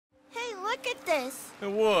look at this.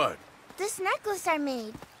 And what? This necklace I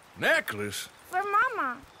made. Necklace? For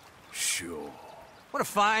Mama. Sure. What a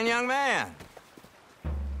fine young man.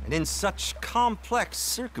 And in such complex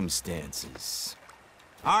circumstances.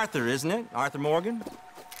 Arthur, isn't it? Arthur Morgan?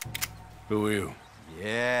 Who are you?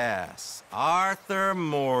 Yes, Arthur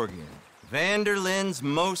Morgan. Vanderlyn's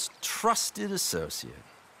most trusted associate.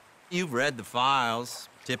 You've read the files.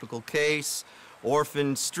 Typical case.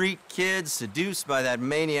 Orphaned street kid seduced by that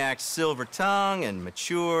maniac's silver tongue and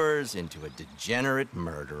matures into a degenerate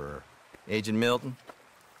murderer. Agent Milton?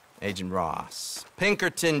 Agent Ross.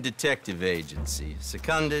 Pinkerton Detective Agency,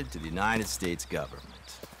 seconded to the United States government.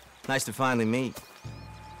 Nice to finally meet.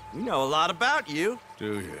 We know a lot about you.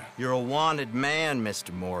 Do you? You're a wanted man,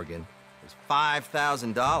 Mr. Morgan. There's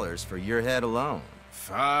 $5,000 for your head alone.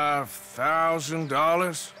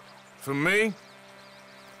 $5,000? For me?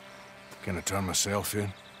 Can I turn myself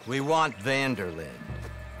in? We want Vanderlyn.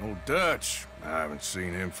 Oh, Dutch. I haven't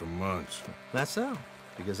seen him for months. That's so.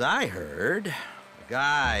 Because I heard a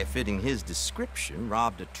guy fitting his description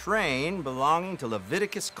robbed a train belonging to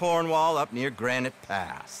Leviticus Cornwall up near Granite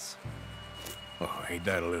Pass. Oh, ain't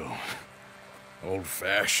that a little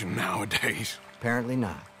old-fashioned nowadays? Apparently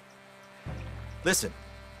not. Listen.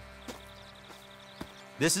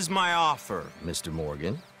 This is my offer, Mr.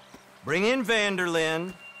 Morgan. Bring in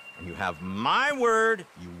Vanderlyn, and you have my word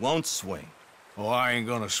you won't swing. Oh, I ain't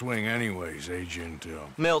gonna swing anyways, Agent,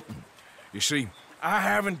 Milton. You see, I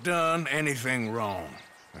haven't done anything wrong,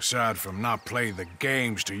 aside from not playing the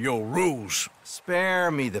games to your rules. Spare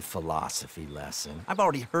me the philosophy lesson. I've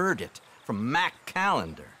already heard it from Mac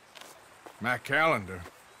Callender. Matt Callender?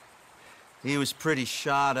 He was pretty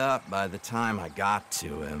shot up by the time I got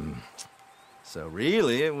to him. So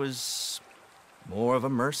really, it was more of a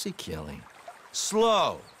mercy killing.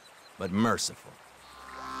 Slow, but merciful.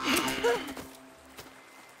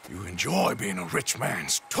 You enjoy being a rich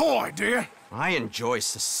man's toy, dear. I enjoy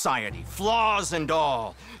society, flaws and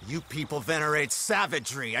all. You people venerate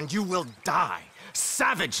savagery, and you will die.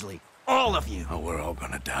 Savagely, all of you. Oh, we're all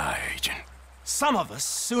gonna die, Agent. Some of us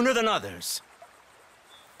sooner than others.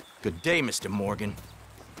 Good day, Mr. Morgan.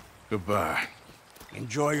 Goodbye.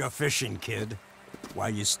 Enjoy your fishing, kid, while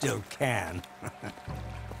you still can.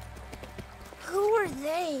 Who are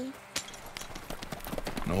they?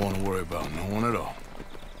 No one to worry about, no one at all.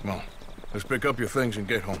 Come on, let's pick up your things and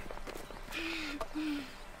get home.